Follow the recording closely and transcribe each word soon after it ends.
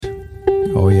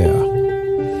Oh, yeah.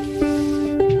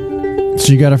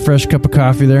 So you got a fresh cup of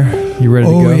coffee there? You ready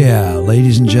to go? Oh, yeah.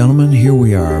 Ladies and gentlemen, here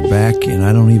we are back, and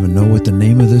I don't even know what the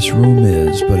name of this room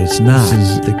is, but it's not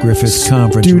the Griffith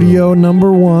Conference Studio Room.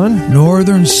 number 1.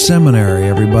 Northern Seminary,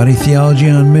 everybody. Theology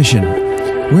on Mission.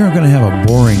 We aren't going to have a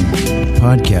boring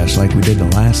podcast like we did the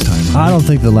last time. I don't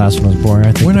think the last one was boring.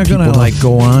 I think we're not going to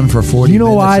go on for 40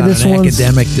 minutes why on this an one's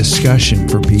academic discussion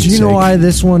for Pete's sake. Do you know why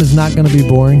this one is not going to be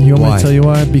boring? You want me to tell you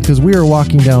why? Because we are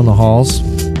walking down the halls,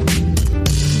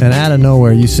 and out of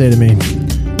nowhere you say to me,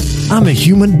 "I'm a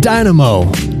human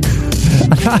dynamo."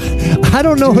 I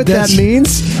don't know what that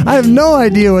means. I have no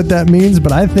idea what that means,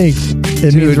 but I think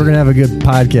it means we're going to have a good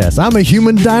podcast. I'm a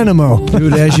human dynamo.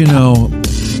 Dude, as you know,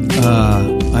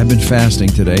 I've been fasting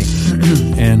today,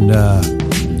 and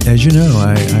as you know,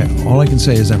 I all I can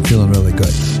say is I'm feeling really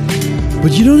good.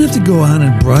 But you don't have to go on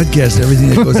and broadcast everything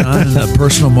that goes on in the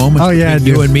personal moments between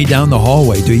you and me down the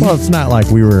hallway, do you? Well, it's not like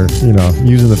we were,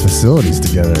 using the facilities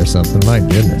together or something. My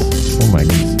goodness. Oh, my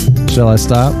goodness. Shall I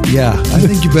stop? Yeah, I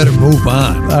think you better move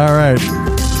on. All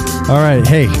right.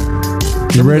 Hey,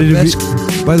 you ready to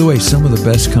be? By the way, some of the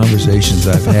best conversations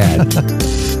I've had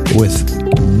with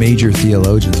major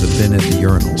theologians have been at the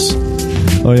urinals.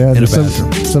 Oh, yeah? In a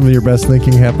bathroom. Some of your best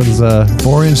thinking happens...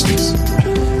 For instance,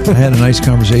 I had a nice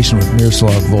conversation with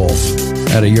Miroslav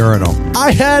Volf at a urinal.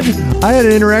 I had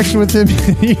an interaction with him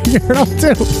in a urinal,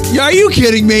 too. Are you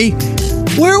kidding me?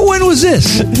 When was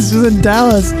this? This was in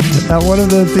Dallas at one of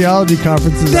the theology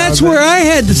conferences. That's where I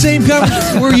had the same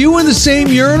conversation. Were you in the same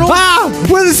urinal?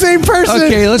 We're the same person.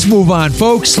 Okay, let's move on.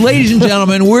 Folks, ladies and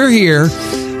gentlemen, we're here.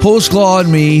 Holsclaw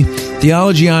and me,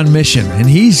 Theology on Mission, and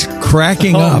he's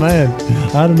cracking up. Oh, man.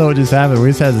 I don't know what just happened. We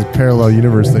just had this parallel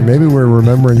universe thing. Maybe we're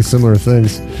remembering similar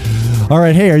things. All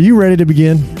right, hey, are you ready to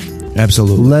begin?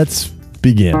 Absolutely. Let's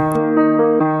begin.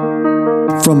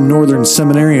 From Northern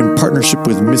Seminary in partnership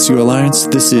with Missio Alliance,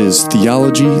 this is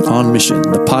Theology on Mission,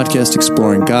 the podcast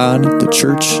exploring God, the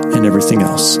church, and everything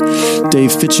else.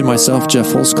 Dave Fitch and myself, Jeff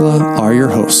Holsclaw, are your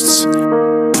hosts.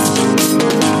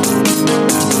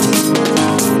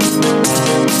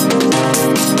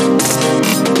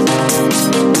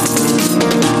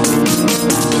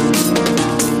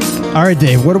 All right,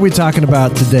 Dave, what are we talking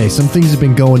about today? Some things have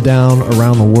been going down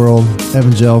around the world.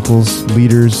 Evangelicals,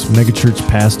 leaders, megachurch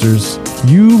pastors.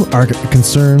 You are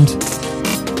concerned,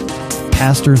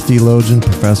 pastor, theologian,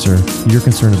 professor. You're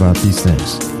concerned about these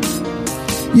things.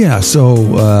 Yeah, so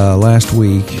last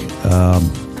week, a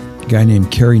guy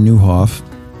named Carey Nieuwhof,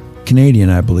 Canadian,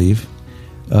 I believe,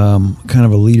 kind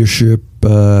of a leadership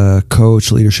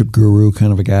coach, leadership guru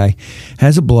kind of a guy,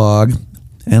 has a blog.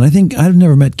 And I think, I've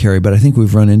never met Carey, but I think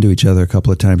we've run into each other a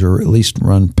couple of times, or at least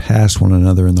run past one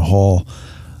another in the hall.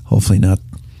 Hopefully not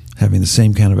having the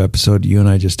same kind of episode you and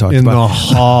I just talked about. In the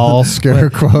hall, scare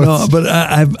quotes. No, but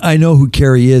I know who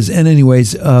Carey is. And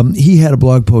anyways, he had a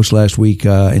blog post last week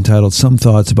entitled Some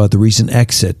Thoughts About the Recent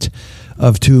Exit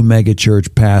of Two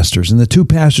Megachurch Pastors. And the two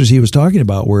pastors he was talking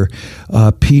about were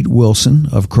Pete Wilson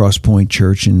of Cross Point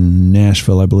Church in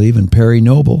Nashville, I believe, and Perry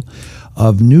Noble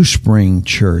of New Spring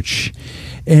Church.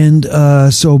 And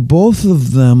so both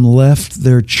of them left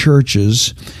their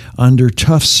churches under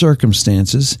tough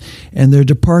circumstances, and their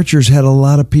departures had a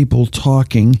lot of people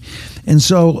talking. And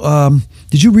so,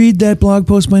 did you read that blog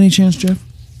post by any chance, Jeff?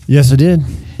 Yes, I did.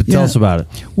 But tell us about it.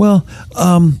 Well,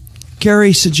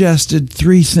 Carey suggested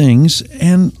three things,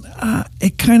 and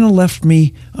it kind of left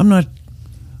me. I'm not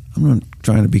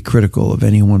trying to be critical of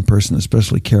any one person,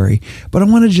 especially Carey, but I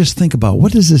want to just think about,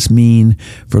 what does this mean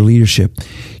for leadership?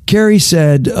 Carey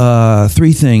said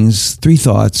three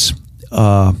thoughts,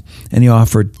 and he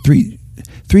offered three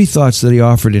thoughts that he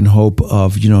offered in hope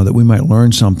of, that we might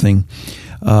learn something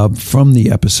from the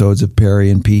episodes of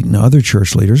Perry and Pete and other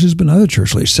church leaders. There's been other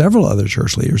church leaders, several other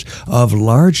church leaders of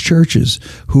large churches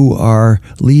who are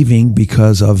leaving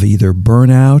because of either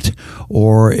burnout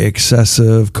or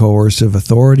excessive coercive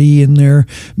authority in their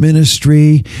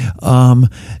ministry.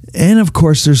 And of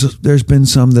course, there's been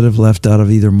some that have left out of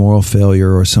either moral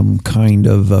failure or some kind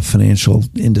of financial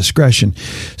indiscretion.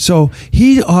 So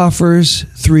he offers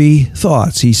three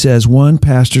thoughts. He says, one,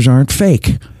 pastors aren't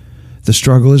fake. The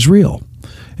struggle is real.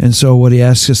 And so what he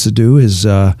asks us to do is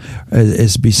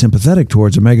be sympathetic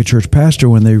towards a megachurch pastor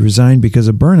when they resign because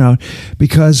of burnout,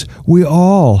 because we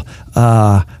all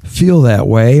feel that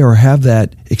way or have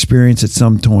that experience at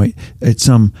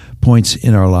some points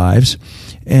in our lives.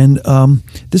 And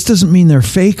this doesn't mean they're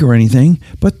fake or anything,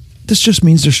 but this just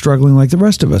means they're struggling like the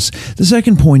rest of us. The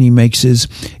second point he makes is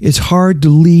it's hard to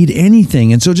lead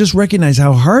anything. And so just recognize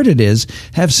how hard it is.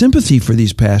 Have sympathy for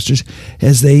these pastors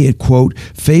as they, quote,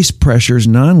 face pressures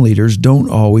non-leaders don't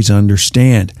always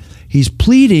understand. he's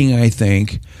pleading, I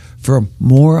think, for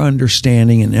more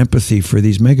understanding and empathy for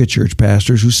these megachurch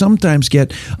pastors who sometimes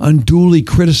get unduly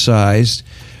criticized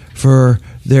for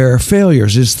their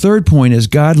failures. His third point is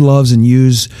God loves and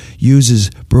uses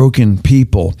broken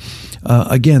people.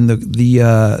 Again,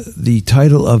 the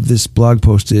title of this blog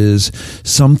post is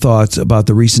Some Thoughts About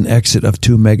the Recent Exit of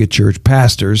Two Megachurch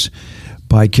Pastors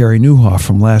by Carey Nieuwhof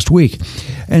from last week.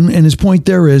 And his point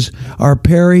there is, are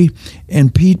Perry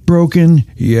and Pete broken?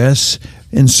 Yes.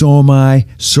 And so am I.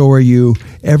 So are you.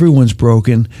 Everyone's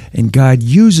broken. And God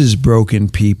uses broken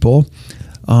people.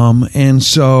 And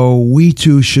so we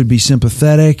too should be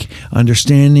sympathetic,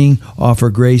 understanding, offer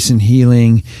grace and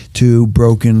healing to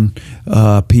broken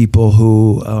people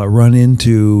who run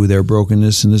into their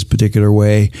brokenness in this particular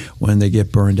way when they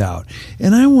get burned out.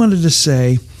 And I wanted to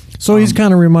say... So he's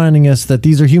kind of reminding us that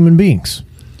these are human beings,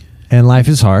 and life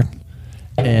is hard,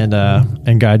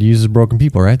 and God uses broken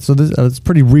people, right? So it's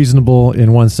pretty reasonable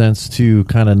in one sense to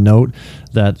kind of note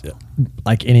that,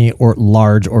 like any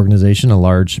large organization, a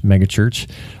large megachurch,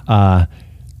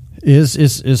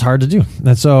 is hard to do.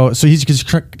 And so he's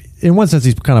in one sense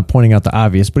he's kind of pointing out the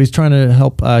obvious, but he's trying to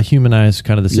help humanize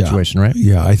kind of the situation, right?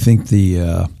 Yeah, I think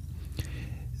the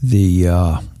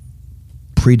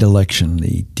predilection,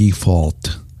 the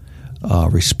default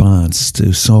response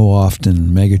to so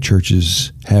often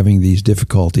megachurches having these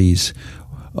difficulties,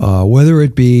 whether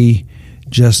it be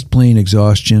just plain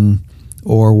exhaustion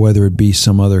or whether it be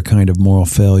some other kind of moral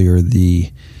failure,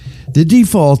 the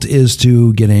default is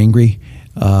to get angry,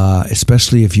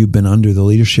 especially if you've been under the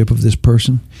leadership of this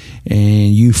person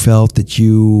and you felt that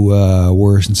you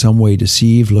were in some way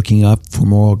deceived, looking up for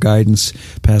moral guidance,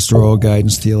 pastoral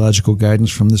guidance, theological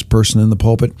guidance from this person in the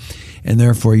pulpit, and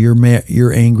therefore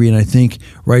you're angry. And I think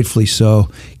rightfully so.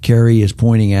 Carey is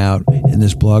pointing out in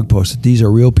this blog post that these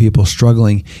are real people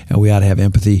struggling, and we ought to have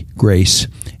empathy, grace,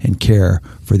 and care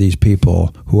for these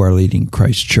people who are leading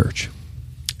Christ's church.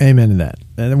 Amen to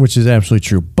that, which is absolutely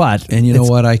true. And you know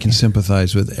what? I can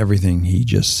sympathize with everything he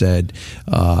just said,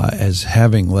 as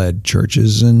having led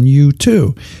churches, and you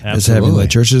too, as having led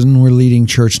churches, and we're leading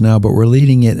church now, but we're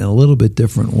leading it in a little bit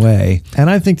different way. And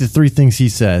I think the three things he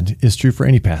said is true for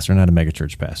any pastor, not a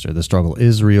megachurch pastor. The struggle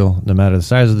is real. No matter the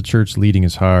size of the church, leading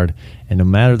is hard. And no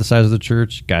matter the size of the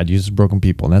church, God uses broken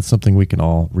people. And that's something we can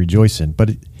all rejoice in.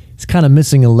 But it's kind of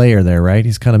missing a layer there, right?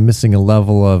 He's kind of missing a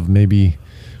level of maybe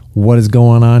what is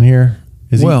going on here.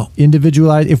 Is he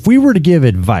individualized? If we were to give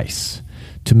advice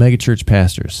to megachurch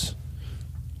pastors,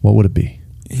 what would it be?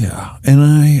 Yeah.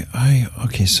 And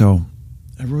so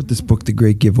I wrote this book, The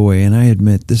Great Giveaway, and I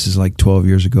admit this is like 12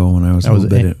 years ago when I was a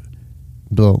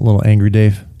little Angry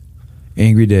Dave.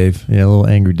 Angry Dave. Yeah, a little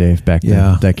Angry Dave back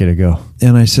then, a decade ago.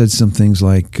 And I said some things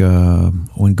like,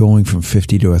 when going from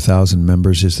 50 to 1,000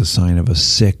 members is the sign of a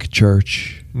sick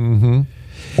church. Mm-hmm.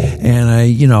 And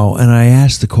I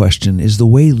asked the question, is the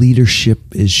way leadership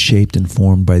is shaped and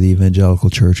formed by the evangelical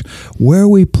church, where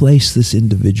we place this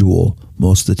individual,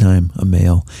 most of the time a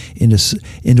male,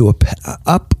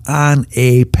 up on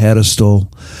a pedestal,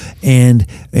 and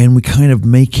we kind of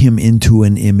make him into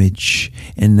an image,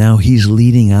 and now he's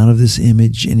leading out of this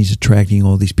image, and he's attracting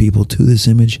all these people to this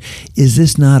image. Is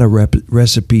this not a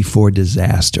recipe for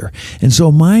disaster? And so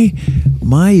my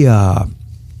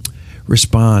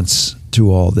response to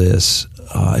all this,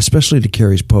 especially to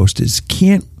Carey's post, is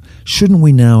shouldn't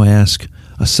we now ask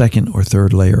a second or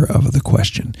third layer of the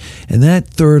question? And that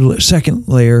second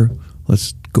layer,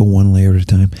 let's go one layer at a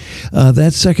time.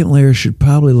 That second layer should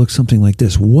probably look something like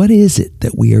this. What is it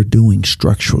that we are doing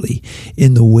structurally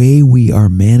in the way we are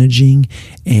managing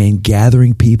and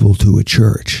gathering people to a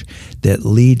church that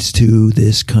leads to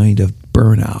this kind of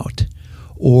burnout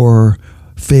or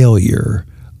failure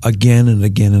again and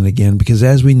again and again? Because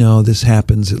as we know, this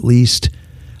happens at least,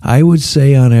 I would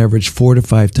say on average, 4 to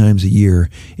 5 times a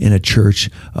year in a church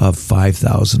of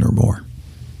 5,000 or more.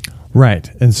 Right.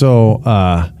 And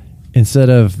so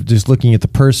instead of just looking at the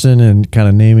person and kind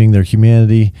of naming their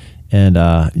humanity and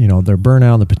their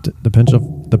burnout and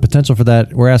the potential for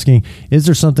that, we're asking, is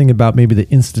there something about maybe the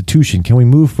institution? Can we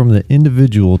move from the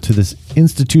individual to this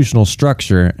institutional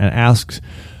structure and ask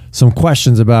some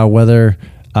questions about whether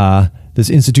this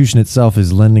institution itself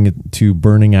is lending it to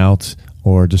burning out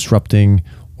or disrupting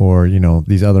or,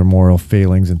 these other moral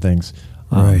failings and things.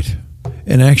 Right.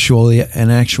 In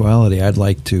actuality, I'd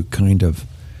like to kind of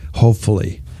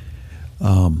hopefully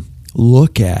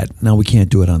look at, now we can't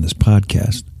do it on this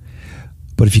podcast,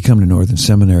 but if you come to Northern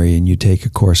Seminary and you take a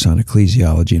course on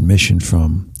ecclesiology and mission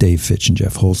from Dave Fitch and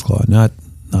Jeff Holzclaw, not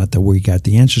that we got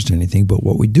the answers to anything, but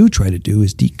what we do try to do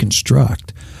is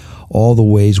deconstruct all the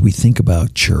ways we think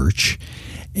about church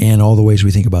and all the ways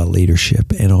we think about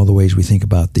leadership and all the ways we think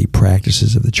about the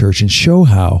practices of the church, and show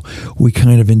how we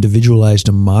kind of individualized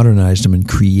them, modernized them, and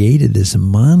created this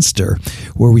monster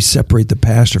where we separate the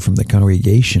pastor from the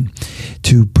congregation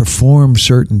to perform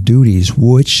certain duties,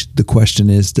 which the question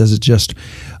is, does it just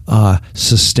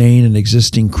sustain an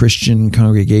existing Christian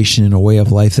congregation in a way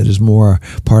of life that is more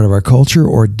part of our culture,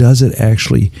 or does it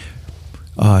actually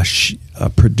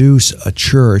produce a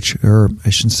church, or I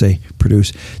shouldn't say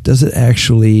produce, does it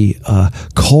actually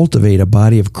cultivate a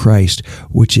body of Christ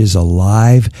which is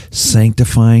alive,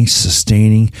 sanctifying,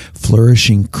 sustaining,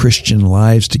 flourishing Christian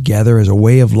lives together as a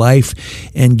way of life,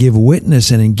 and give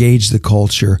witness and engage the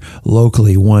culture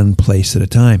locally, one place at a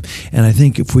time? And I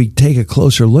think if we take a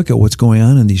closer look at what's going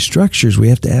on in these structures, we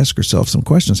have to ask ourselves some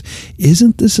questions.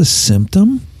 Isn't this a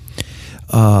symptom?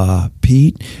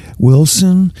 Pete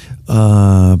Wilson,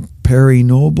 Perry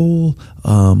Noble,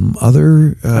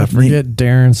 other. I forget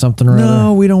Darren something or other.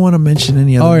 No, we don't want to mention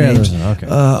any other names. Okay.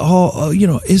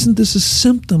 Isn't this a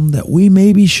symptom that we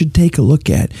maybe should take a look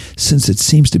at, since it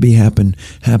seems to be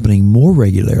happening more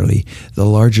regularly the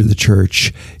larger the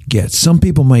church gets? Some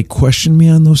people might question me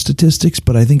on those statistics,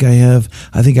 but I think I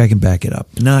can back it up.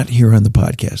 Not here on the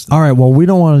podcast, though. All right. Well, we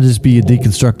don't want to just be a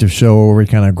deconstructive show where we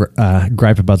kind of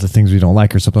gripe about the things we don't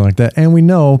like or something like that. And we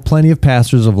know plenty of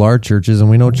pastors of large churches, and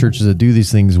we know churches that do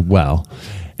these things well.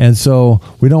 And so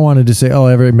we don't want to just say, oh,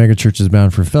 every mega church is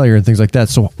bound for failure and things like that.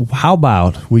 So how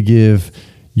about we give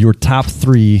your top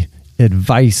 3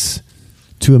 advice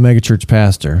to a megachurch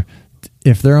pastor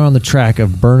if they're on the track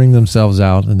of burning themselves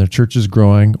out and their church is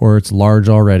growing or it's large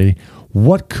already?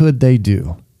 What could they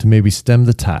do to maybe stem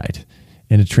the tide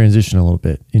and to transition a little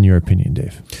bit, in your opinion,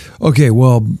 Dave? Okay,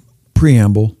 well,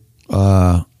 preamble.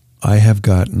 I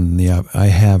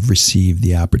have received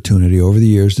the opportunity over the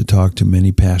years to talk to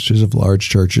many pastors of large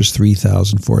churches,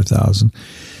 3,000, 4,000,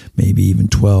 maybe even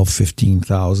 12,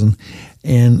 15,000.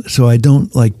 And so I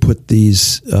don't put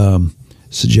these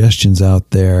suggestions out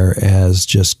there as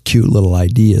just cute little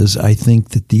ideas. I think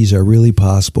that these are really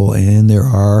possible, and there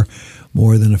are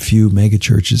more than a few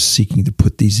megachurches seeking to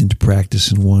put these into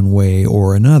practice in one way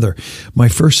or another. My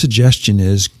first suggestion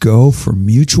is go for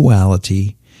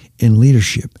mutuality in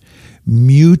leadership.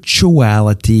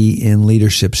 Mutuality in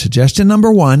leadership. Suggestion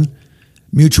number 1,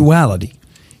 mutuality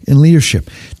in leadership.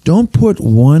 Don't put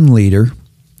one leader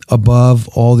above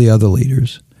all the other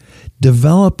leaders.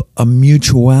 Develop a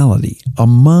mutuality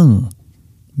among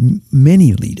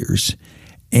many leaders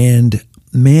and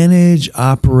manage,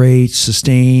 operate,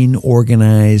 sustain,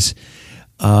 organize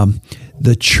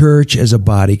the church as a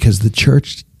body, because the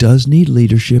church does need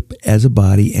leadership as a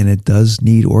body, and it does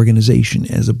need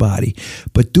organization as a body,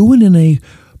 but do it in a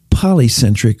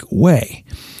polycentric way.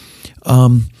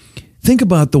 Think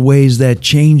about the ways that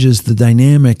changes the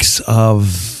dynamics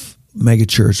of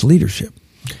megachurch leadership.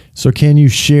 So can you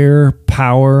share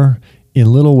power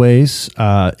in little ways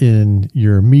in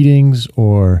your meetings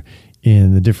or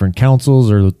in the different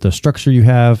councils or the structure you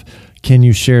have? Can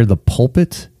you share the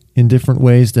pulpit in different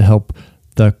ways to help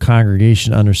the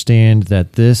congregation understand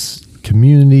that this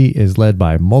community is led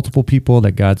by multiple people,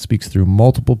 that God speaks through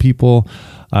multiple people?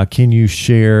 Can you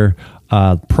share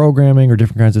programming or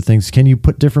different kinds of things? Can you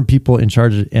put different people in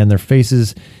charge and their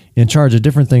faces in charge of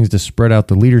different things to spread out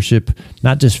the leadership,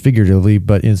 not just figuratively,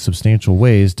 but in substantial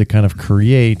ways, to kind of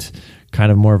create kind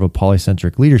of more of a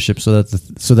polycentric leadership, so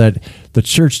that the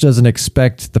church doesn't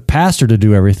expect the pastor to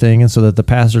do everything, and so that the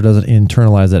pastor doesn't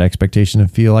internalize that expectation and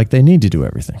feel like they need to do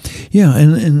everything. Yeah,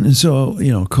 and so,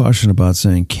 caution about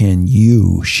saying, can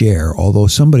you share? Although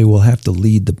somebody will have to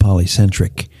lead the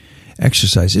polycentric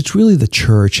exercise. It's really the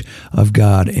church of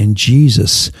God and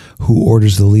Jesus who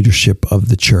orders the leadership of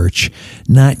the church,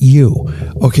 not you.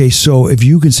 Okay, so if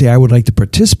you can say, I would like to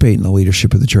participate in the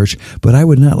leadership of the church, but I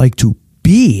would not like to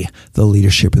be the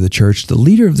leadership of the church. The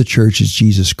leader of the church is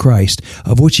Jesus Christ,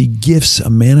 of which he gifts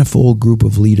a manifold group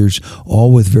of leaders,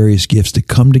 all with various gifts, to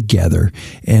come together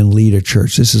and lead a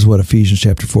church. This is what Ephesians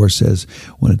chapter 4 says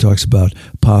when it talks about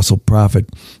apostle, prophet,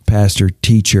 pastor,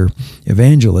 teacher,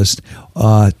 evangelist,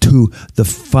 to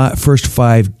the first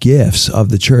 5 gifts of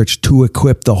the church to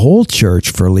equip the whole church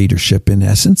for leadership, in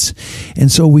essence.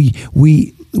 And so we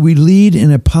lead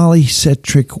in a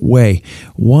polycentric way,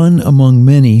 one among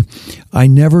many. I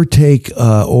never take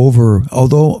over,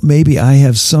 although maybe I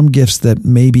have some gifts that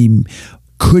maybe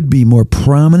could be more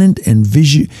prominent and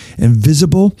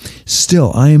visible,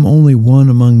 still, I am only one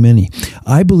among many.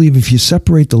 I believe if you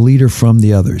separate the leader from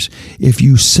the others, if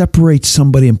you separate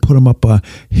somebody and put them up,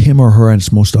 him or her, and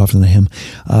it's most often a him,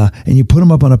 and you put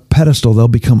them up on a pedestal, they'll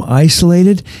become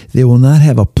isolated. They will not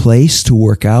have a place to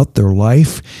work out their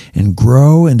life and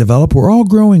grow and develop. We're all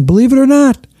growing, believe it or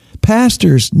not.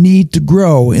 Pastors need to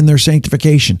grow in their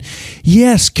sanctification.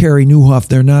 Yes, Carey Nieuwhof,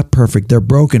 they're not perfect. They're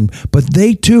broken, but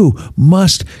they too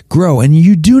must grow. And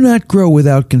you do not grow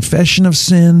without confession of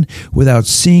sin, without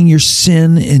seeing your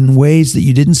sin in ways that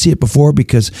you didn't see it before,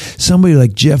 because somebody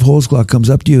like Jeff Holzclaw comes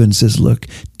up to you and says, look,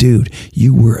 dude,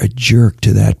 you were a jerk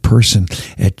to that person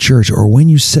at church, or when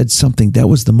you said something that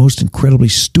was the most incredibly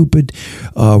stupid,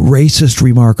 racist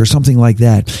remark or something like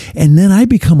that. And then I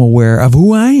become aware of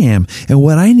who I am and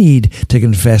what I need to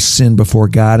confess sin before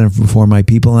God and before my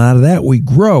people. And out of that, we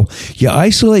grow. You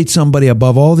isolate somebody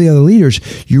above all the other leaders,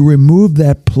 you remove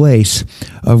that place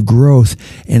of growth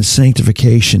and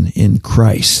sanctification in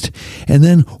Christ. And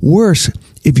then worse,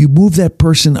 if you move that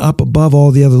person up above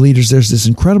all the other leaders, there's this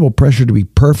incredible pressure to be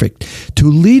perfect, to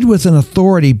lead with an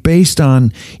authority based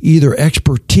on either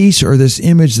expertise or this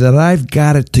image that I've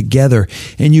got it together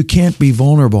and you can't be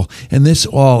vulnerable. And this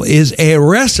all is a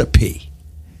recipe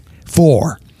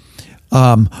for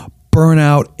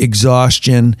burnout,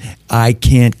 exhaustion. I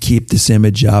can't keep this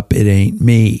image up. It ain't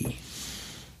me.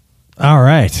 All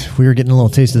right. We were getting a little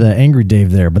taste of that angry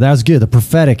Dave there, but that was good. The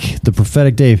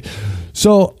prophetic Dave.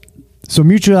 So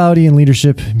mutuality in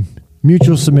leadership,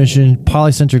 mutual submission,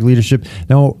 polycentric leadership.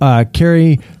 Now,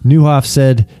 Carey Nieuwhof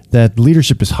said that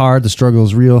leadership is hard. The struggle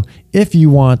is real. If you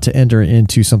want to enter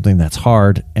into something that's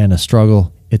hard and a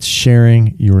struggle, it's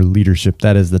sharing your leadership.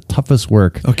 That is the toughest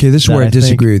work. Okay, this is where I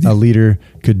disagree with you. A leader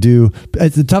could do.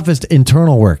 It's the toughest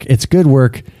internal work. It's good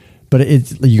work, but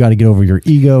you got to get over your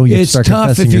ego. You have to start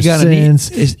confessing your sins.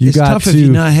 It's tough if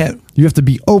you not have. You have to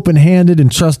be open-handed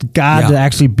and trust God to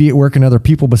actually be at work in other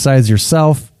people besides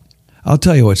yourself. I'll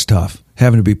tell you what's tough.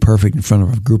 Having to be perfect in front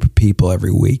of a group of people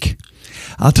every week.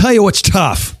 I'll tell you what's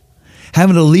tough.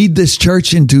 Having to lead this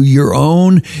church into your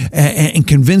own and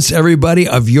convince everybody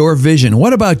of your vision.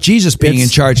 What about Jesus being in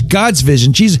charge? God's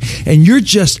vision, Jesus, and you're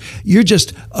just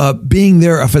being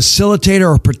there, a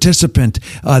facilitator or participant.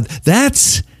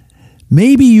 That's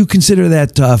maybe you consider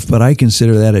that tough, but I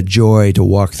consider that a joy to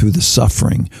walk through the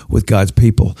suffering with God's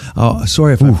people. Oh,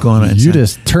 sorry if I've gone on. You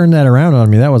just turned that around on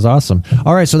me. That was awesome.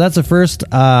 All right, so that's the first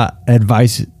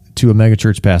advice to a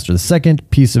megachurch pastor. The second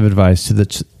piece of advice to the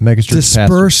megachurch pastor.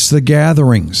 Disperse the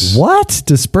gatherings. What?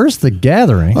 Disperse the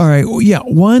gathering? All right. Yeah.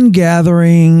 One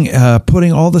gathering,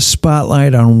 putting all the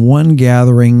spotlight on one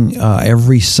gathering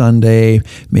every Sunday,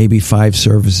 maybe 5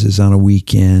 services on a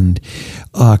weekend,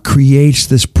 creates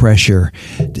this pressure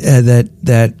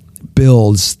that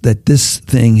builds that this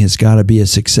thing has got to be a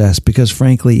success, because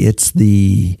frankly, it's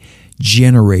the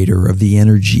generator of the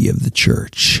energy of the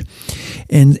church.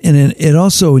 And it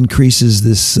also increases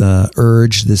this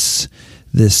urge, this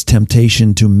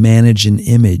temptation to manage an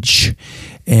image,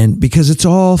 and because it's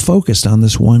all focused on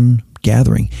this one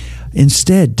gathering.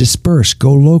 Instead, disperse,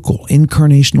 go local,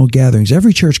 incarnational gatherings.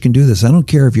 Every church can do this. I don't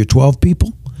care if you're 12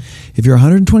 people, if you're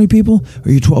 120 people,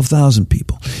 or you're 12,000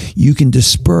 people. You can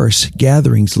disperse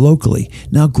gatherings locally.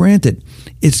 Now, granted,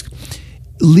 it's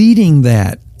leading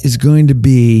that is going to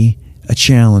be a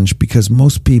challenge, because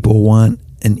most people want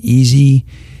an easy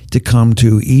to come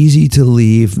to, easy to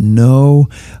leave, something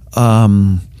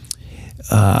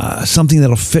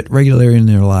that'll fit regularly in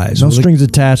their lives. No strings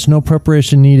attached, no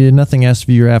preparation needed, nothing asked of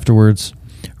you afterwards.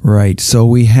 Right. So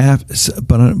we have,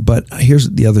 but here's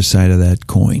the other side of that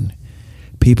coin.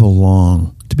 People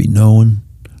long to be known,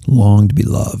 long to be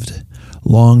loved,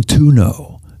 long to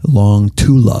know, long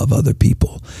to love other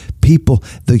people.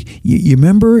 You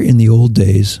remember in the old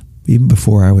days, even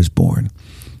before I was born,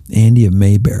 Andy of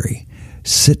Mayberry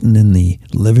sitting in the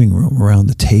living room around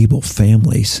the table,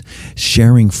 families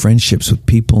sharing friendships with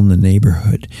people in the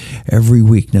neighborhood every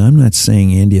week. Now, I'm not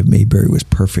saying Andy of Mayberry was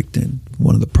perfect, and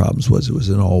one of the problems was it was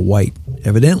an all-white,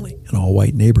 evidently an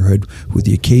all-white neighborhood with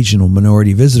the occasional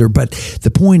minority visitor. But the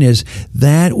point is,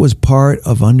 that was part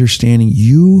of understanding.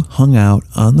 You hung out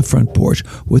on the front porch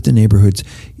with the neighbors,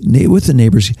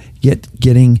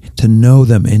 getting to know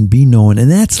them and be known. And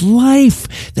that's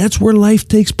life. That's where life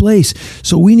takes place.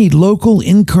 So we need local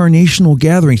incarnational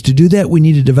gatherings. To do that, we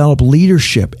need to develop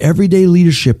leadership, everyday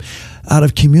leadership, out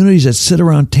of communities that sit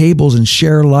around tables and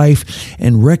share life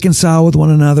and reconcile with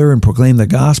one another and proclaim the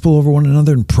gospel over one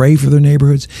another and pray for their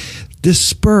neighborhoods.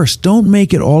 Disperse. Don't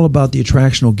make it all about the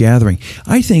attractional gathering.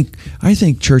 I think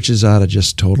churches ought to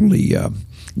just totally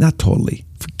not totally.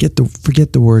 Forget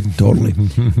the word totally.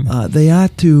 They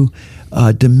ought to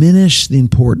diminish the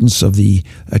importance of the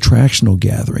attractional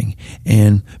gathering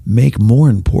and make more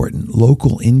important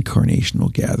local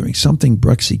incarnational gathering. Something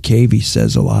Bruxy Cavey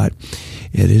says a lot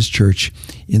at his church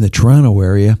in the Toronto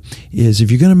area is if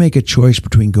you're going to make a choice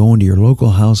between going to your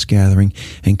local house gathering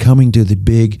and coming to the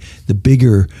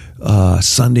bigger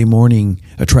Sunday morning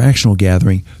attractional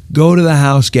gathering, go to the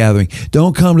house gathering.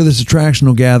 Don't come to this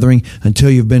attractional gathering until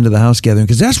you've been to the house gathering,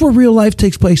 because that's where real life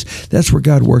takes place. That's where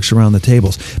God works around the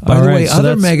tables. By the way, so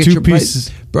other mega churches,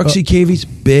 Bruxy Cavey's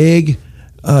big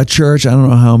church, I don't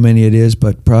know how many it is,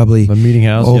 but probably a meeting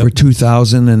house, over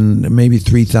 2,000 and maybe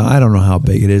 3,000. I don't know how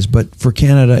big it is, but for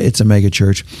Canada, it's a mega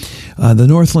church. The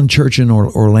Northland Church in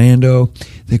Orlando,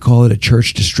 they call it a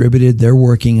church distributed. They're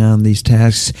working on these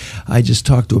tasks. I just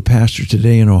talked to a pastor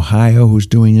today in Ohio who's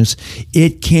doing this.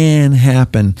 It can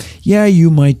happen. Yeah,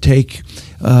 you might take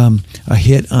a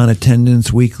hit on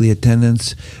attendance, weekly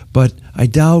attendance, but I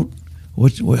doubt,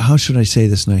 how should I say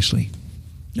this nicely?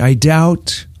 I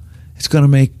doubt it's going to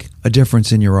make a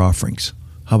difference in your offerings.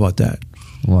 How about that?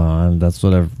 Well, that's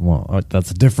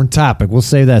a different topic. We'll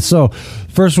save that. So,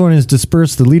 first one is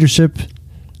disperse the leadership.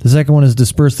 The second one is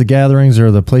disperse the gatherings or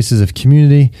the places of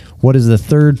community. What is the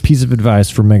third piece of advice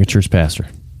for megachurch pastor?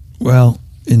 Well,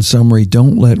 in summary,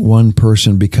 don't let one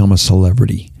person become a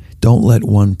celebrity. Don't let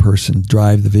one person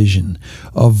drive the vision.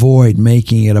 Avoid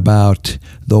making it about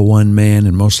the one man,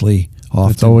 and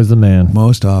often, it's always the man.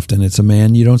 Most often, it's a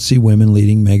man. You don't see women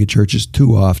leading megachurches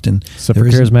too often. Except for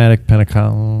charismatic,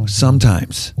 Pentecostal.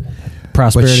 Sometimes.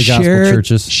 Prosperity gospel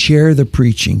churches. Share the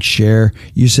preaching. Share.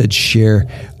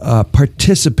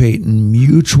 Participate in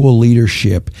mutual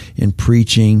leadership in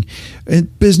preaching. In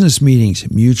business meetings,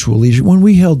 mutual leadership. When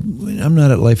we held, I'm not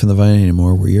at Life in the Vine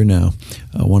anymore, where you're now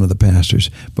one of the pastors,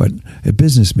 but at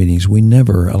business meetings, we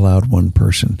never allowed one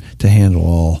person to handle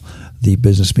all the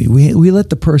business meeting. We let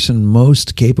the person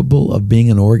most capable of being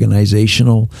an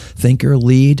organizational thinker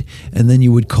lead, and then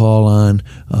you would call on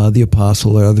the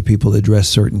apostle or other people to address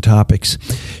certain topics.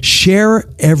 Share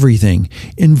everything.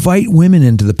 Invite women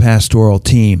into the pastoral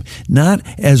team, not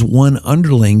as one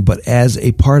underling, but as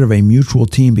a part of a mutual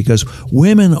team, because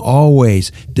women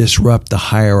always disrupt the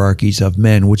hierarchies of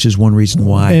men, which is one reason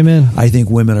why Amen. I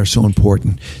think women are so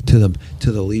important to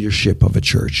the leadership of a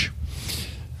church.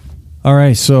 All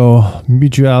right, so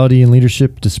mutuality and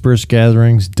leadership, disperse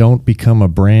gatherings, don't become a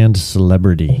brand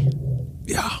celebrity.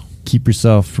 Yeah. Keep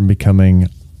yourself from becoming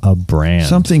a brand.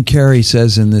 Something Carrie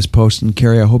says in this post, and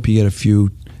Carrie, I hope you get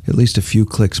at least a few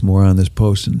clicks more on this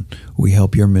post, and we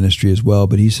help your ministry as well.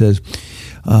 But he says,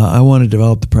 I want to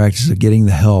develop the practice of getting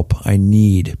the help I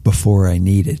need before I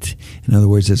need it. In other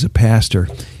words, as a pastor,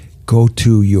 go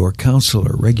to your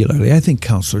counselor regularly. I think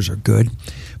counselors are good.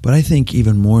 But I think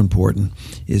even more important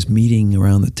is meeting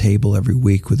around the table every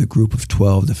week with a group of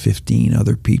 12 to 15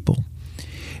 other people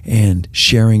and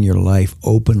sharing your life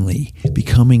openly,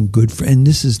 becoming good friends. And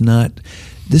this is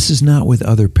not with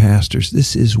other pastors.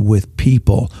 This is with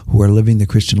people who are living the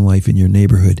Christian life in your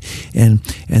neighborhood. And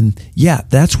yeah,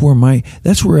 that's where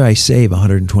I save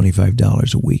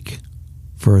 $125 a week.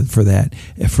 For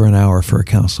an hour for a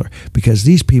counselor, because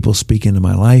these people speak into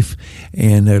my life,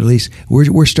 and at least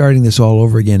we're starting this all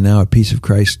over again now at Peace of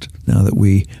Christ, now that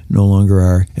we no longer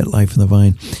are at Life in the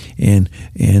Vine,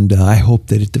 and I hope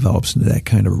that it develops into that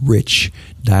kind of rich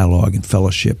dialogue and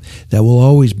fellowship that will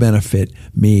always benefit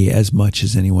me as much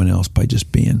as anyone else by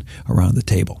just being around the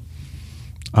table.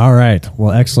 All right, well,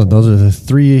 excellent. Those are the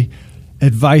three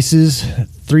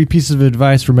pieces of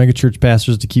advice for megachurch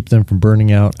pastors to keep them from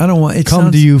burning out. I don't want it.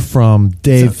 To you from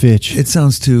Dave Fitch. It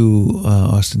sounds too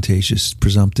ostentatious,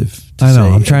 presumptive. I know.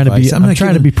 I'm trying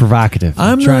to be provocative.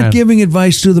 I'm not giving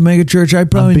advice to the megachurch. I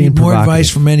probably need more advice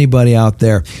from anybody out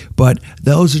there. But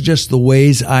those are just the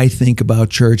ways I think about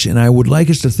church, and I would like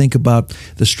us to think about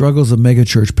the struggles of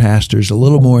megachurch pastors a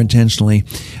little more intentionally,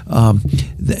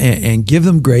 and give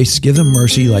them grace, give them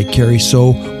mercy, like Carrie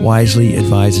so wisely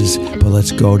advises. But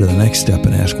let's go to the next step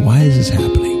and ask, why is this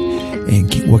happening,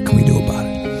 and what can we do about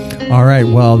it? All right.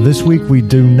 Well, this week we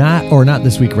do not, or not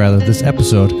this week, rather, this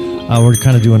episode, we're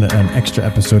kind of doing an extra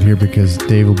episode here because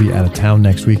Dave will be out of town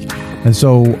next week. And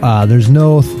so there's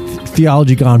no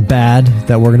Theology Gone Bad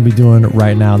that we're going to be doing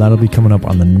right now. That'll be coming up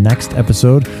on the next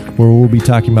episode, where we'll be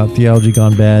talking about Theology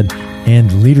Gone Bad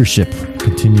and leadership,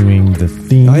 continuing the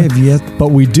theme. I have yet, but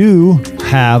we do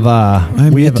have. I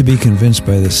have yet to be convinced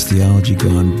by this Theology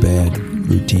Gone Bad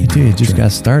routine. Dude, you just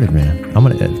got started, man.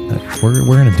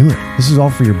 We're gonna do it. This is all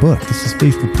for your book. This is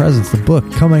Faithful Presence, the book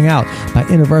coming out by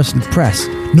InterVarsity Press.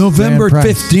 November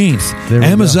 15th,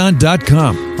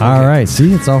 Amazon.com. All right,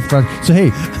 see, it's all fun. So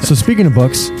hey, speaking of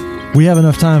books, we have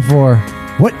enough time for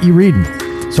what you reading.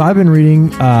 So I've been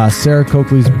reading Sarah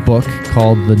Coakley's book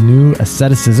called The New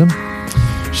Asceticism.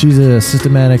 She's a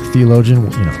systematic theologian.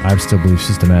 I still believe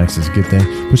systematics is a good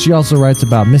thing. But she also writes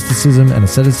about mysticism and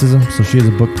asceticism. So she has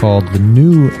a book called The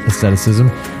New Asceticism.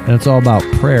 And it's all about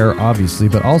prayer, obviously,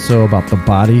 but also about the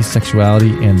body,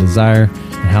 sexuality, and desire,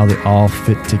 and how they all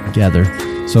fit together.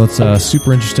 So it's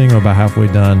super interesting. I'm about halfway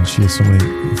done. She has so many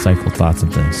insightful thoughts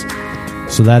and things.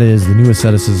 So that is The New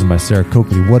Asceticism by Sarah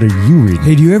Coakley. What are you reading?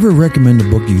 Hey, do you ever recommend a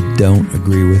book you don't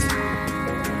agree with?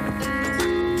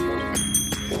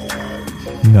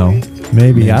 No,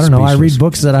 maybe. I don't know. I read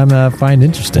books that I find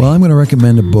interesting. Well, I'm going to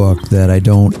recommend a book that I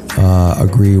don't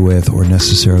agree with or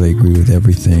necessarily agree with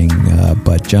everything,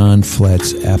 but John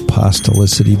Flett's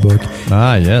Apostolicity book.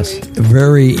 Ah, yes.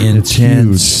 Very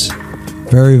intense,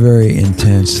 very, very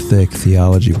intense, thick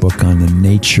theology book on the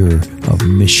nature of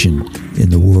mission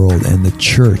in the world and the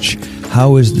church.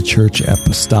 How is the church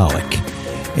apostolic?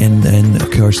 And then,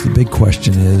 of course, the big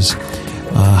question is,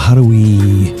 how do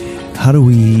we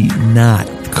not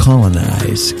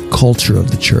colonize culture of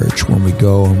the church when we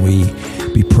go and we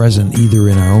be present either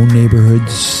in our own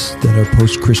neighborhoods that are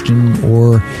post-Christian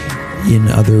or in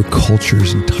other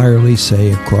cultures entirely,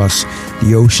 say, across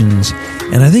the oceans.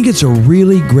 And I think it's a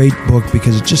really great book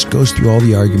because it just goes through all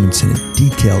the arguments and it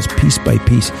details piece by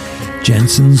piece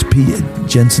Jensen's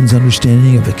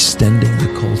understanding of extending the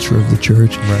culture of the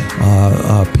church.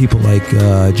 Right. People like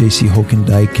J.C.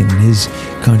 Hokendijk and his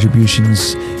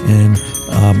contributions, and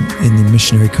in the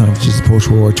missionary conferences of the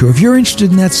post-World War II. If you're interested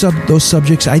in those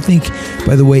subjects, I think,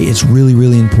 by the way, it's really,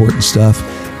 really important stuff.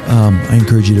 I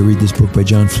encourage you to read this book by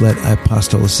John Flett,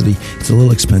 Apostolicity. It's a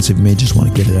little expensive. You may just want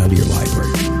to get it out of your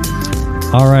library.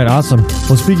 All right, awesome.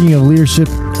 Well, speaking of leadership,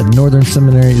 Northern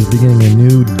Seminary is beginning a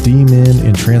new D-Min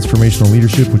in Transformational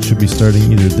Leadership, which should be starting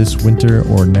either this winter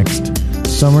or next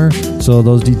summer. So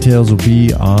those details will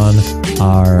be on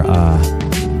our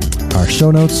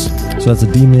show notes. So that's a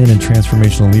D-Min in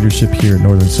Transformational Leadership here at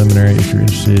Northern Seminary. If you're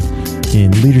interested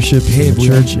in leadership in the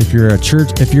church,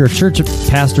 if you're a church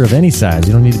pastor of any size,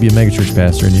 you don't need to be a megachurch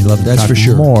pastor, and you'd love to talk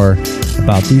more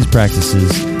about these practices,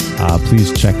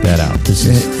 please check that out.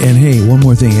 And hey, one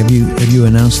more thing. Have you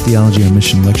announced Theology on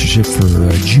Mission lectureship for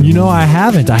June? I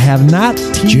haven't. I have not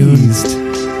teased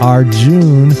our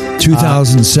June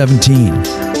 2017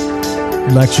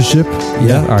 lectureship.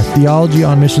 Yeah, our Theology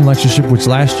on Mission lectureship, which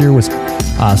last year was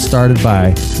started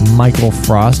by Michael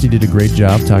Frost. He did a great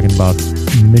job talking about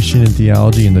mission and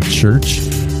theology in the church.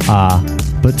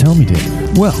 But tell me,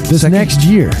 Dave. Well, this next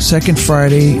year, second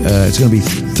Friday, it's going to be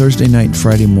Thursday night and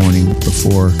Friday morning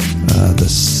before the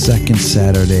second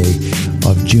Saturday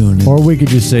of June. Or we could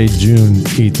just say June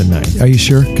 8th and 9th. Are you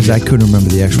sure? Because I couldn't remember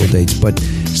the actual dates. But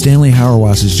Stanley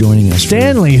Hauerwas is joining us.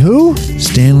 Stanley who?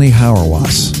 Stanley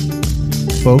Hauerwas.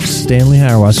 Folks, Stanley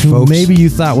Hauerwas, who maybe you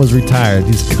thought was retired.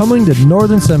 He's coming to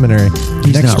Northern Seminary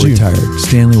He's next not June. Retired.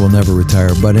 Stanley will never retire.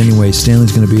 But anyway,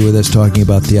 Stanley's going to be with us talking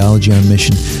about theology on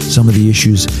mission, some of the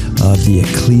issues of the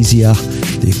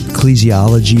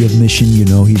ecclesiology of mission.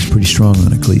 He's pretty strong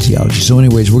on ecclesiology. So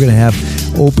anyways, we're going to have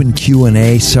open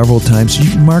Q&A several times. So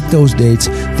you can mark those dates,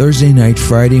 Thursday night,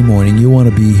 Friday morning. You want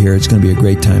to be here. It's going to be a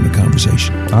great time of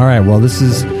conversation. All right. Well, this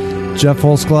is Jeff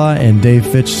Holzclaw and Dave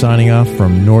Fitch signing off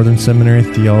from Northern Seminary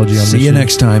Theology on Mission. See you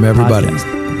next time, everybody.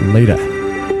 Podcast. Later.